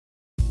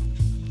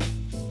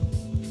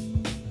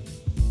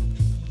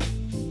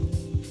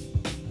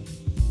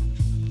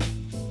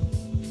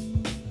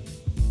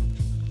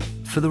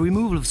For the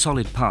removal of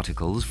solid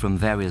particles from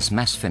various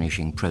mass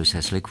finishing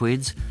process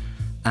liquids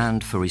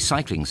and for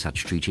recycling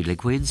such treated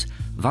liquids,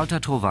 Walther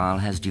Trowal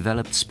has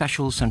developed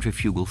special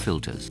centrifugal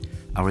filters.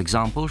 Our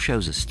example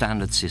shows a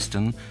standard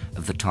system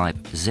of the type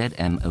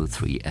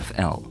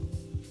ZMO3FL.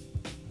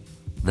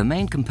 The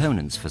main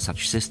components for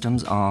such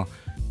systems are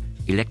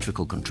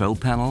electrical control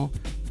panel,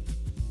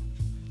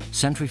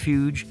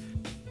 centrifuge,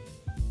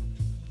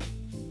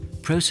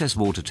 process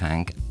water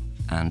tank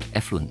and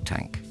effluent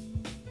tank.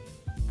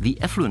 The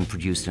effluent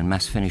produced in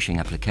mass finishing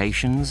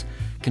applications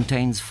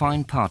contains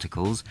fine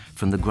particles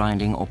from the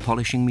grinding or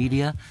polishing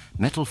media,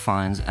 metal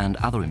fines and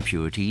other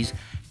impurities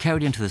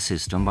carried into the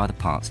system by the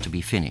parts to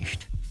be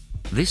finished.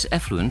 This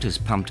effluent is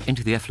pumped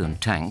into the effluent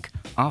tank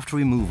after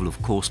removal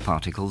of coarse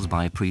particles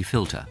by a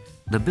pre-filter.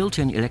 The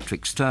built-in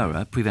electric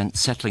stirrer prevents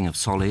settling of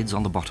solids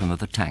on the bottom of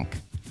the tank.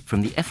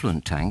 From the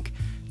effluent tank,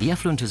 the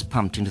effluent is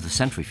pumped into the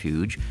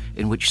centrifuge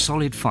in which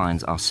solid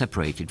fines are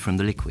separated from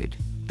the liquid.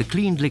 The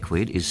cleaned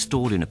liquid is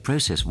stored in a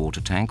process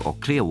water tank or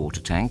clear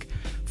water tank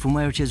from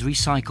where it is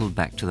recycled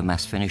back to the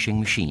mass finishing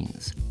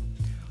machines.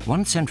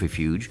 One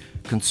centrifuge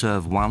can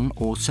serve one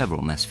or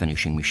several mass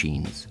finishing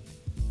machines.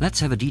 Let's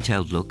have a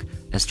detailed look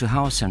as to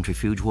how a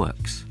centrifuge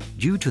works.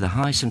 Due to the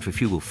high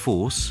centrifugal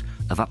force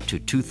of up to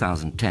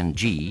 2010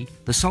 G,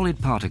 the solid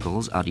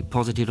particles are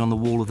deposited on the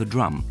wall of the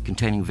drum,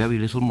 containing very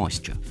little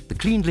moisture. The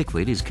cleaned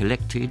liquid is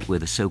collected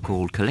with a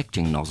so-called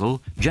collecting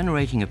nozzle,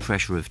 generating a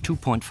pressure of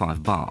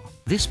 2.5 bar.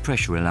 This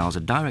pressure allows a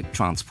direct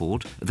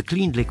transport of the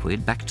cleaned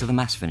liquid back to the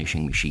mass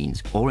finishing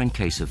machines, or in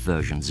case of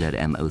version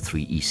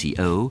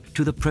ZMO3ECO,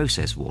 to the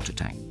process water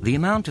tank. The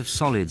amount of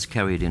solids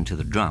carried into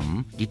the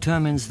drum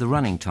determines the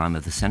running time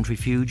of the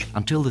centrifuge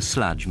until the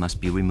sludge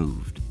must be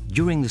removed.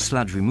 During the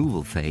sludge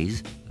removal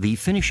phase, the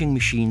finishing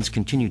machines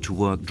continue to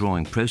work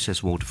drawing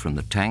process water from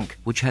the tank,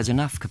 which has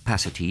enough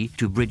capacity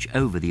to bridge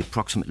over the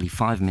approximately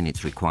 5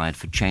 minutes required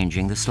for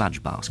changing the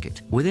sludge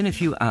basket. Within a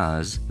few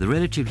hours, the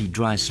relatively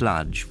dry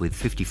sludge with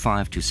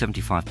 55 to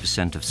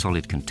 75% of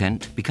solid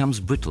content becomes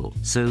brittle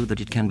so that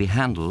it can be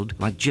handled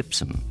like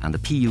gypsum, and the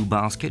PU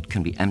basket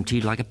can be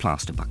emptied like a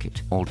plaster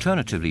bucket.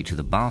 Alternatively to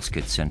the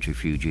basket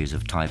centrifuges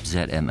of type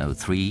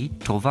ZMO3,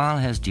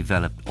 Trowal has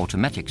developed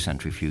automatic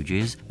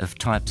centrifuges of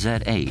type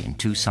ZA in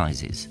 2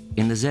 sizes.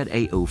 In the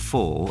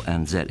ZA04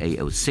 and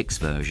ZA06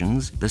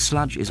 versions, the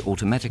sludge is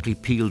automatically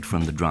peeled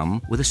from the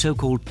drum with a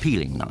so-called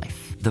peeling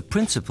knife. The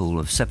principle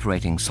of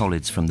separating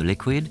solids from the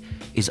liquid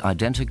is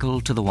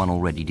identical to the one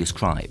already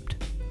described.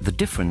 The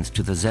difference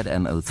to the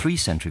ZMO3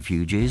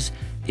 centrifuges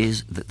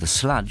is that the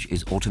sludge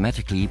is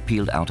automatically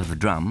peeled out of the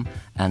drum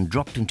and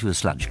dropped into a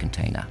sludge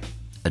container.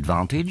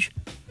 Advantage: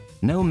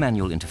 no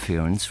manual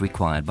interference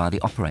required by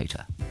the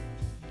operator.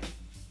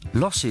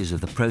 Losses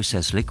of the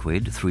process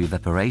liquid through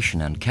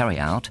evaporation and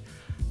carry-out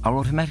are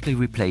automatically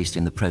replaced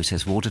in the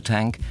process water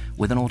tank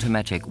with an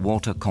automatic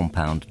water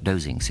compound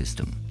dosing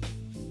system.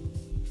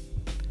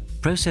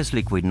 Process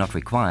liquid not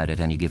required at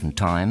any given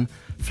time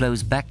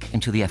flows back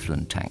into the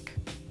effluent tank.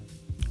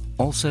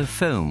 Also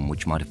foam,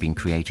 which might have been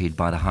created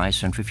by the high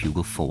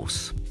centrifugal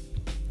force.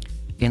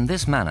 In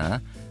this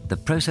manner, the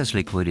process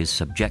liquid is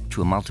subject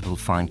to a multiple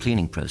fine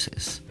cleaning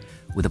process,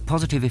 with a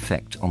positive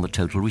effect on the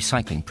total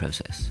recycling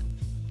process.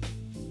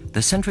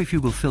 The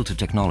centrifugal filter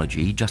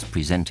technology just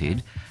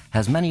presented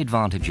has many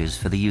advantages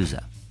for the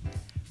user.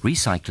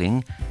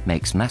 Recycling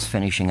makes mass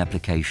finishing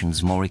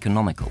applications more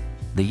economical.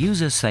 The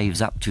user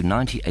saves up to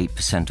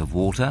 98% of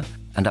water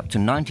and up to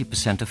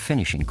 90% of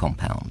finishing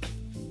compound.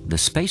 The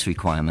space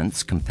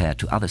requirements compared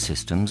to other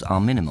systems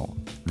are minimal.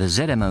 The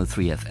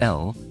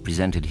ZMO3FL,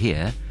 presented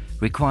here,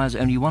 requires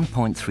only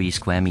 1.3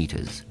 square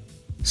meters.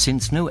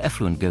 Since no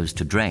effluent goes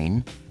to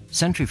drain,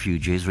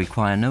 centrifuges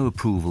require no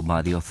approval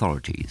by the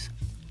authorities.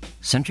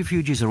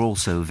 Centrifuges are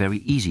also very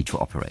easy to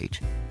operate.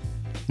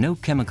 No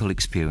chemical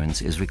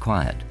experience is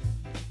required.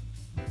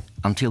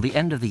 Until the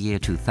end of the year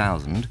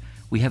 2000,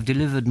 we have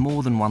delivered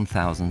more than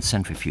 1,000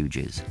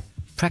 centrifuges,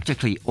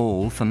 practically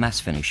all for mass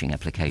finishing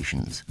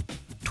applications.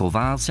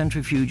 Trowal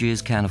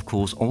centrifuges can of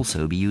course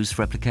also be used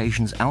for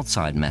applications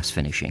outside mass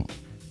finishing.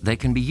 They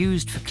can be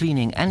used for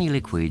cleaning any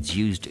liquids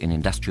used in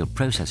industrial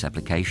process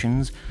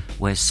applications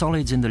where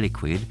solids in the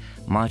liquid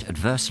might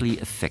adversely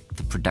affect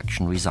the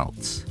production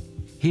results.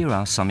 Here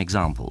are some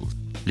examples.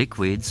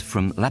 Liquids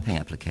from lapping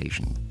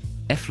application,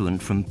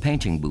 effluent from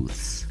painting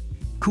booths,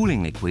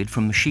 cooling liquid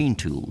from machine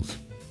tools,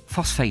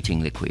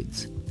 phosphating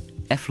liquids,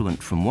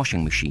 effluent from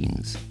washing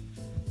machines,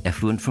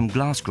 effluent from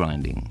glass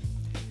grinding,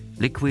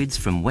 liquids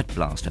from wet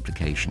blast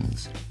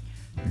applications,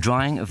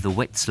 drying of the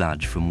wet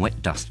sludge from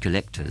wet dust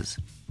collectors.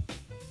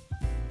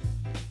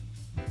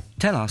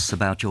 Tell us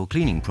about your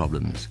cleaning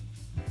problems.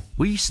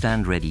 We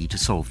stand ready to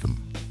solve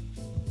them.